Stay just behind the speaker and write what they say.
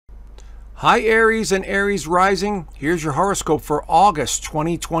Hi Aries and Aries rising. Here's your horoscope for August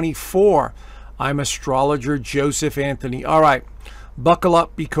 2024. I'm astrologer Joseph Anthony. All right, buckle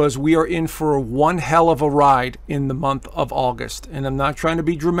up because we are in for one hell of a ride in the month of August. And I'm not trying to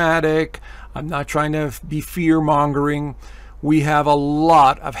be dramatic. I'm not trying to be fear-mongering. We have a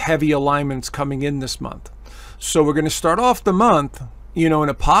lot of heavy alignments coming in this month. So we're going to start off the month, in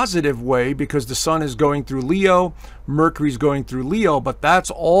a positive way because the sun is going through Leo, Mercury's going through Leo, but that's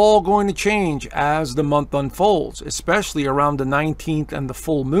all going to change as the month unfolds, especially around the 19th and the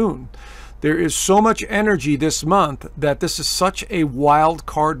full moon. There is so much energy this month that this is such a wild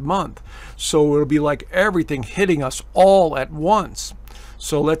card month. So it'll be like everything hitting us all at once.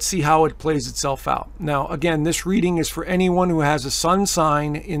 So let's see how it plays itself out. Now, again, this reading is for anyone who has a sun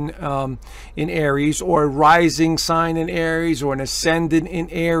sign in Aries, or a rising sign in Aries, or an ascendant in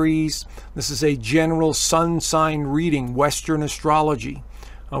Aries. This is a general sun sign reading, Western astrology.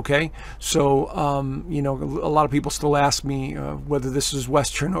 Okay, so a lot of people still ask me whether this is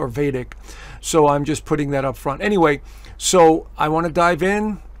Western or Vedic. So I'm just putting that up front. Anyway, so I want to dive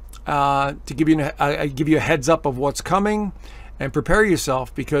in to give you a heads up of what's coming. And prepare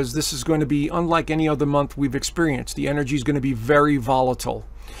yourself because this is going to be unlike any other month we've experienced. The energy is going to be very volatile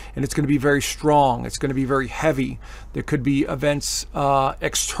and it's going to be very strong. It's going to be very heavy. There could be events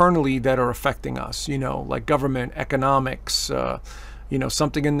externally that are affecting us, like government, economics,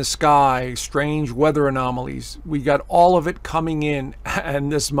 something in the sky, strange weather anomalies. We got all of it coming in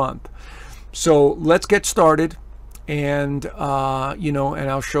this month. So let's get started. And, and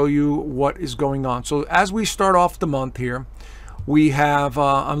I'll show you what is going on. So as we start off the month here, we have,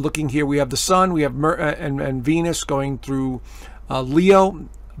 I'm looking here, we have the sun, we have and Venus going through Leo.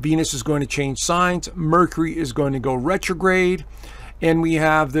 Venus is going to change signs. Mercury is going to go retrograde. And we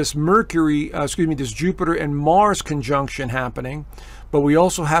have this this Jupiter and Mars conjunction happening. But we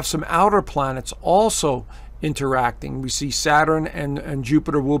also have some outer planets also interacting. We see Saturn and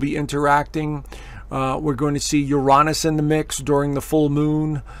Jupiter will be interacting. We're going to see Uranus in the mix during the full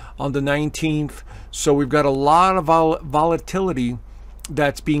moon on the 19th. So we've got a lot of volatility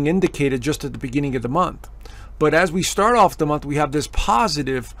that's being indicated just at the beginning of the month. But as we start off the month, we have this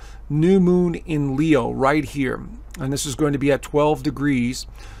positive new moon in Leo right here. And this is going to be at 12 degrees.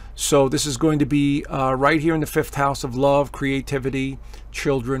 So this is going to be right here in the 5th house of love, creativity,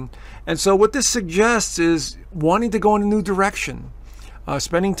 children. And so what this suggests is wanting to go in a new direction.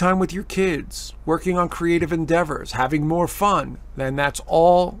 Spending time with your kids, working on creative endeavors, having more fun, then that's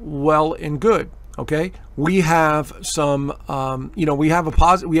all well and good. Okay, we have some, we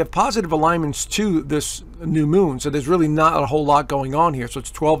have positive alignments to this new moon. So there's really not a whole lot going on here. So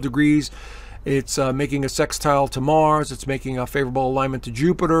it's 12 degrees. It's making a sextile to Mars. It's making a favorable alignment to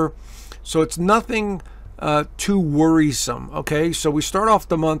Jupiter. So it's nothing too worrisome. Okay, so we start off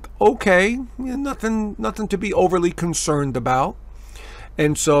the month okay, nothing to be overly concerned about.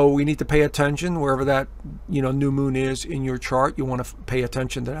 And so we need to pay attention wherever that, new moon is in your chart. You want to pay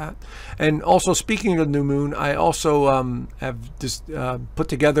attention to that. And also, speaking of the new moon, I also have just put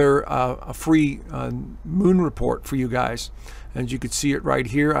together a free moon report for you guys. And you could see it right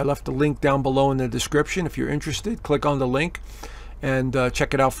here. I left the link down below in the description. If you're interested, click on the link and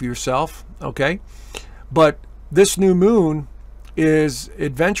check it out for yourself. Okay. But this new moon is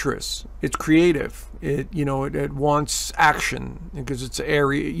adventurous. It's creative. It wants action because it's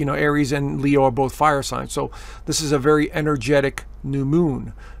Aries. Aries and Leo are both fire signs. So this is a very energetic new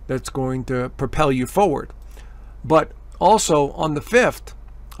moon that's going to propel you forward. But also on the 5th,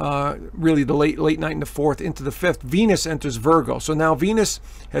 really the late night and the 4th into the 5th, Venus enters Virgo. So now Venus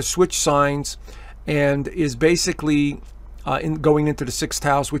has switched signs and is basically going into the 6th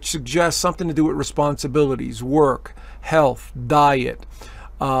house, which suggests something to do with responsibilities, work, health, diet,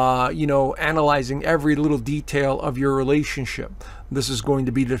 analyzing every little detail of your relationship. This is going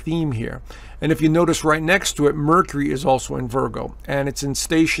to be the theme here. And if you notice right next to it, Mercury is also in Virgo, and it's in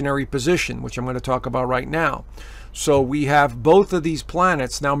stationary position, which I'm going to talk about right now. So we have both of these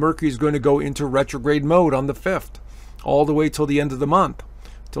planets. Now Mercury is going to go into retrograde mode on the 5th, all the way till the end of the month,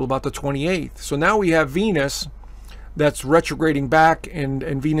 till about the 28th. So now we have Venus that's retrograding back, and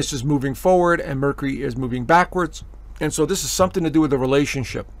Venus is moving forward, and Mercury is moving backwards. And so this is something to do with a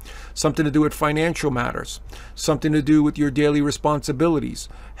relationship, something to do with financial matters, something to do with your daily responsibilities,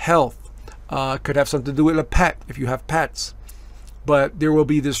 health, could have something to do with a pet if you have pets. But there will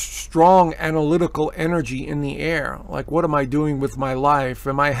be this strong analytical energy in the air. Like, what am I doing with my life?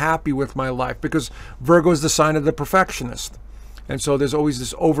 Am I happy with my life? Because Virgo is the sign of the perfectionist. And so there's always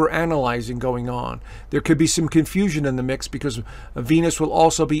this over-analyzing going on. There could be some confusion in the mix because Venus will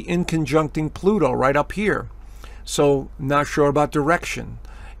also be in conjuncting Pluto right up here. So not sure about direction.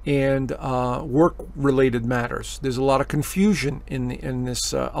 and work-related matters. There's a lot of confusion in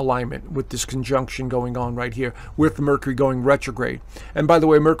this alignment with this conjunction going on right here with Mercury going retrograde. And by the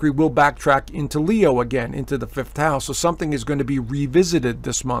way, Mercury will backtrack into Leo again, into the 5th house. So something is going to be revisited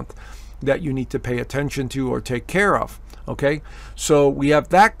this month that you need to pay attention to or take care of. Okay, so we have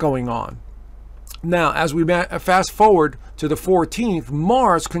that going on. Now, as we fast forward to the 14th,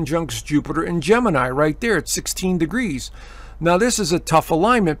 Mars conjuncts Jupiter in Gemini right there at 16 degrees. Now, this is a tough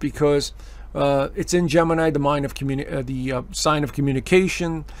alignment because it's in Gemini, the sign of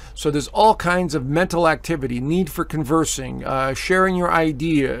communication. So there's all kinds of mental activity, need for conversing, sharing your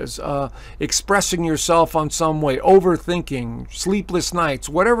ideas, expressing yourself on some way, overthinking, sleepless nights,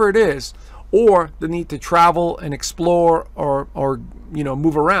 whatever it is, or the need to travel and explore or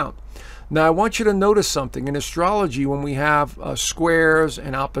move around. Now, I want you to notice something. In astrology, when we have squares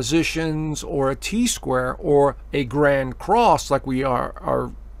and oppositions or a T-square or a grand cross like we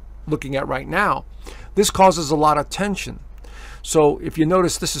are looking at right now, this causes a lot of tension. So if you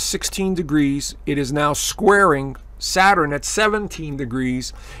notice, this is 16 degrees. It is now squaring Saturn at 17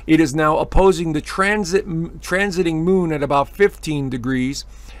 degrees. It is now opposing the transiting moon at about 15 degrees.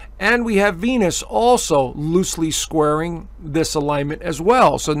 And we have Venus also loosely squaring this alignment as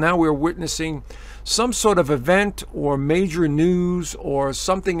well. So now we're witnessing some sort of event or major news or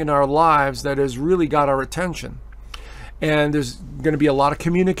something in our lives that has really got our attention. And there's going to be a lot of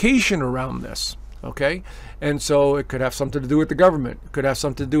communication around this. Okay? And so it could have something to do with the government. It could have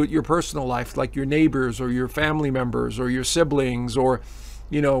something to do with your personal life, like your neighbors or your family members or your siblings or,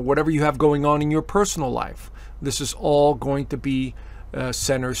 whatever you have going on in your personal life. This is all going to be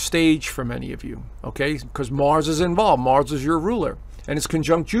center stage for many of you, okay? Because Mars is involved. Mars is your ruler, and it's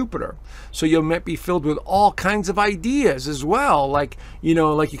conjunct Jupiter. So you might be filled with all kinds of ideas as well, like you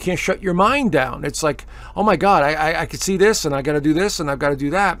can't shut your mind down. It's like, oh my God, I could see this, and I got to do this, and I've got to do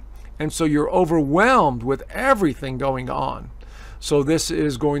that. And so you're overwhelmed with everything going on. So this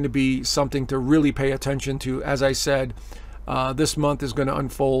is going to be something to really pay attention to. As I said, this month is going to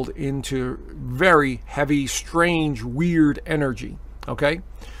unfold into very heavy, strange, weird energy. Okay,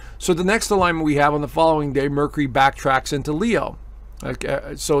 so the next alignment we have on the following day, Mercury backtracks into Leo.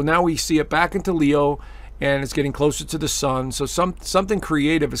 Okay, so now we see it back into Leo, and it's getting closer to the sun. So something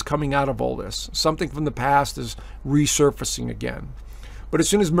creative is coming out of all this. Something from the past is resurfacing again. But as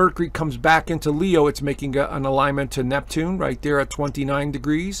soon as Mercury comes back into Leo, it's making an alignment to Neptune right there at 29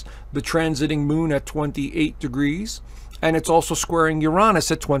 degrees, the transiting moon at 28 degrees, and it's also squaring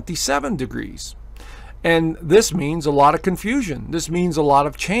Uranus at 27 degrees. And this means a lot of confusion. This means a lot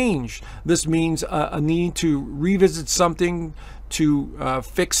of change. This means a need to revisit something, to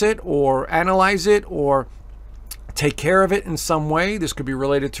fix it or analyze it or take care of it in some way. This could be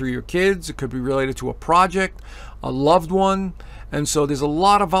related to your kids. It could be related to a project, a loved one. And so there's a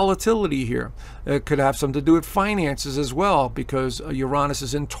lot of volatility here. It could have something to do with finances as well, because Uranus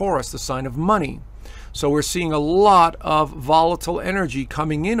is in Taurus, the sign of money. So we're seeing a lot of volatile energy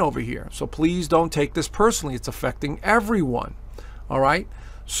coming in over here. So please don't take this personally. It's affecting everyone. All right?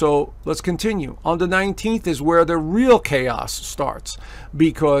 So let's continue. On the 19th is where the real chaos starts,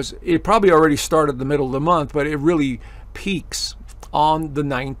 because it probably already started the middle of the month, but it really peaks on the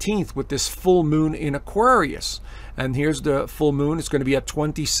 19th with this full moon in Aquarius. And here's the full moon. It's going to be at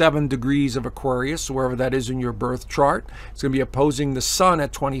 27 degrees of Aquarius, wherever that is in your birth chart. It's going to be opposing the sun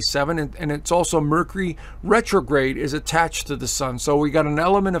at 27, and it's also Mercury retrograde is attached to the sun. So we got an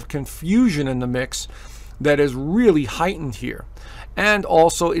element of confusion in the mix that is really heightened here. And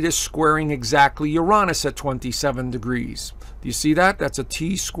also it is squaring exactly Uranus at 27 degrees. Do you see that? That's a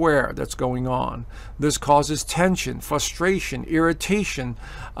T-square that's going on. This causes tension, frustration, irritation,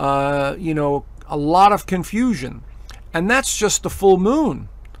 a lot of confusion. And that's just the full moon.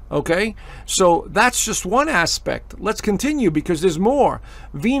 Okay, so that's just one aspect. Let's continue because there's more.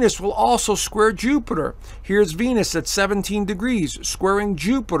 Venus will also square Jupiter. Here's Venus at 17 degrees, squaring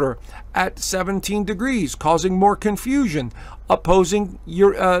Jupiter at 17 degrees, causing more confusion, opposing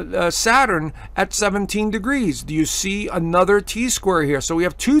your Saturn at 17 degrees. Do you see another T-square here? So we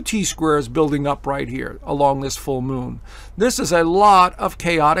have two T-squares building up right here along this full moon. This is a lot of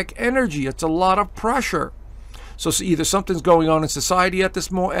chaotic energy. It's a lot of pressure. So either something's going on in society at this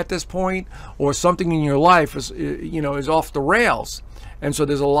point, or something in your life is off the rails, and so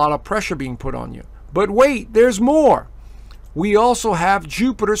there's a lot of pressure being put on you. But wait, there's more. We also have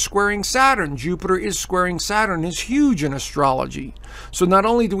Jupiter squaring Saturn. Jupiter is squaring Saturn is huge in astrology. So not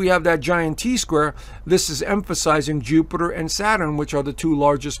only do we have that giant T-square, this is emphasizing Jupiter and Saturn, which are the two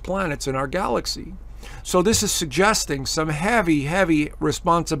largest planets in our galaxy. So this is suggesting some heavy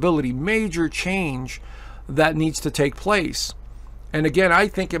responsibility, major change that needs to take place. And again, I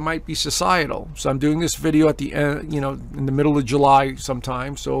think it might be societal. So I'm doing this video at the end, in the middle of July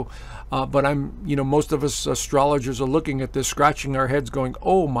sometime. So, but most of us astrologers are looking at this, scratching our heads going,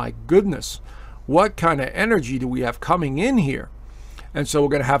 oh my goodness, what kind of energy do we have coming in here? And so we're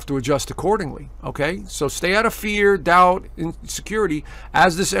going to have to adjust accordingly. Okay, so stay out of fear, doubt, insecurity.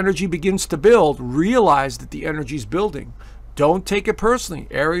 As this energy begins to build, realize that the energy is building. Don't take it personally.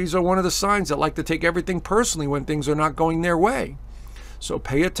 Aries are one of the signs that like to take everything personally when things are not going their way. So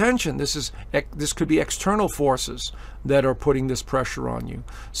pay attention. This could be external forces that are putting this pressure on you.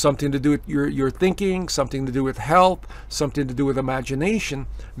 Something to do with your thinking, something to do with health, something to do with imagination,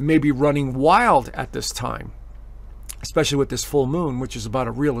 maybe running wild at this time, especially with this full moon, which is about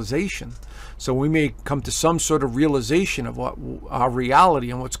a realization. So we may come to some sort of realization of what our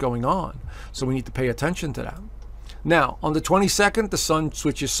reality and what's going on. So we need to pay attention to that. Now, on the 22nd, the sun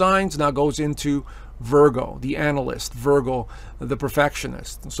switches signs, now goes into Virgo, the analyst, Virgo, the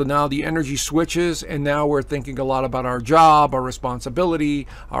perfectionist. So now the energy switches, and now we're thinking a lot about our job, our responsibility,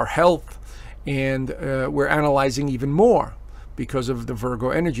 our health, and we're analyzing even more because of the Virgo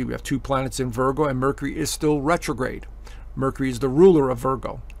energy. We have 2 planets in Virgo, and Mercury is still retrograde. Mercury is the ruler of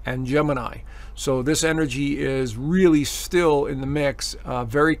Virgo and Gemini. So this energy is really still in the mix,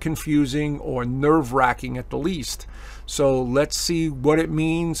 very confusing or nerve-wracking at the least. So let's see what it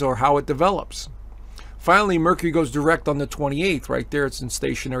means or how it develops. Finally, Mercury goes direct on the 28th. Right there, it's in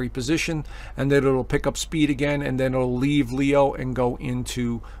stationary position, and then it'll pick up speed again, and then it'll leave Leo and go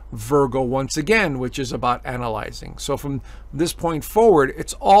into Virgo once again, which is about analyzing. So from this point forward,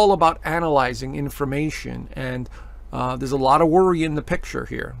 it's all about analyzing information, and there's a lot of worry in the picture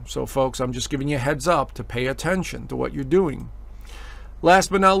here. So folks, I'm just giving you a heads up to pay attention to what you're doing. Last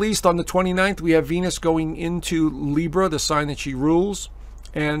but not least, on the 29th, we have Venus going into Libra, the sign that she rules.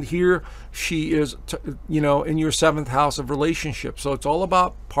 And here she is, in your 7th house of relationships. So it's all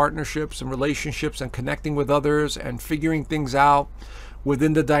about partnerships and relationships and connecting with others and figuring things out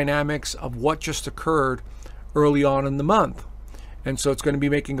within the dynamics of what just occurred early on in the month. And so it's going to be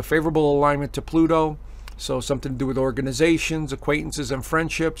making a favorable alignment to Pluto. So something to do with organizations, acquaintances, and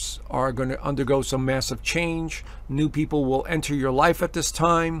friendships are going to undergo some massive change. New people will enter your life at this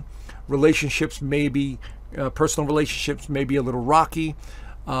time. Relationships may be, personal relationships may be a little rocky.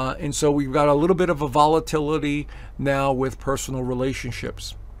 And so we've got a little bit of a volatility now with personal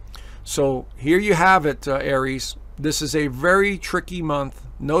relationships. So here you have it, Aries. This is a very tricky month,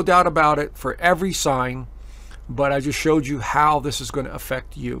 no doubt about it, for every sign. But I just showed you how this is going to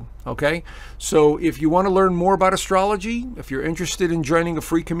affect you. Okay, so if you want to learn more about astrology, if you're interested in joining a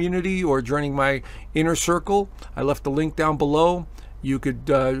free community or joining my inner circle, I left the link down below. You could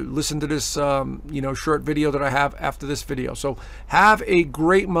listen to this short video that I have after this video. So have a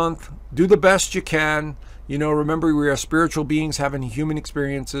great month. Do the best you can. Remember, we are spiritual beings having human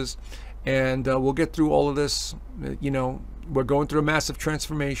experiences, and we'll get through all of this. We're going through a massive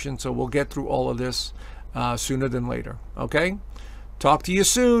transformation, so we'll get through all of this sooner than later. Okay, talk to you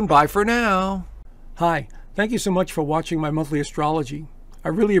soon. Bye for now. Hi, thank you so much for watching my monthly astrology. I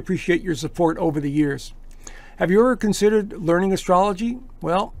really appreciate your support over the years. Have you ever considered learning astrology?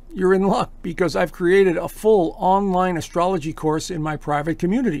 Well, you're in luck, because I've created a full online astrology course in my private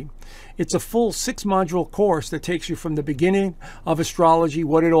community. It's a full 6-module course that takes you from the beginning of astrology,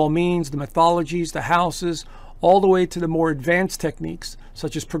 what it all means, the mythologies, the houses, all the way to the more advanced techniques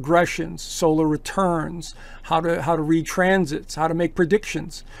such as progressions, solar returns, how to read transits, how to make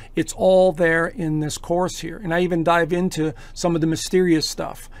predictions. It's all there in this course here. And I even dive into some of the mysterious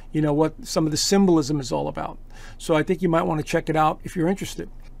stuff, what some of the symbolism is all about. So I think you might want to check it out if you're interested.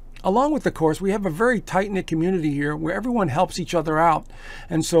 Along with the course, we have a very tight-knit community here where everyone helps each other out.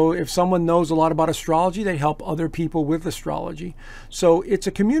 And so if someone knows a lot about astrology, they help other people with astrology. So it's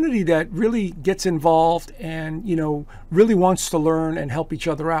a community that really gets involved and, really wants to learn and help each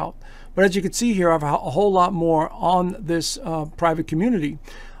other out. But as you can see here, I have a whole lot more on this private community.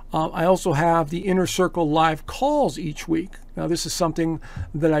 I also have the Inner Circle live calls each week. Now, this is something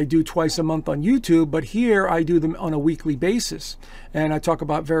that I do twice a month on YouTube, but here I do them on a weekly basis. And I talk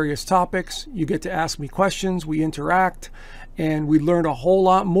about various topics. You get to ask me questions, we interact, and we learn a whole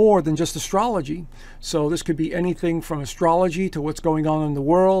lot more than just astrology. So this could be anything from astrology to what's going on in the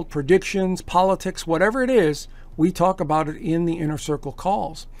world, predictions, politics, whatever it is. We talk about it in the Inner Circle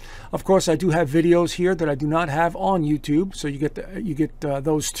calls. Of course, I do have videos here that I do not have on YouTube, so you get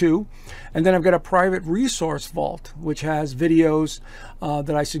those too. And then I've got a private resource vault, which has videos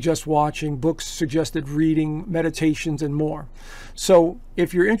that I suggest watching, books suggested reading, meditations, and more. So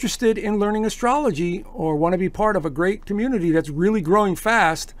if you're interested in learning astrology or want to be part of a great community that's really growing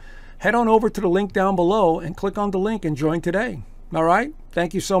fast, head on over to the link down below and click on the link and join today. All right?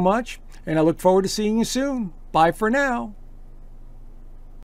 Thank you so much, and I look forward to seeing you soon. Bye for now.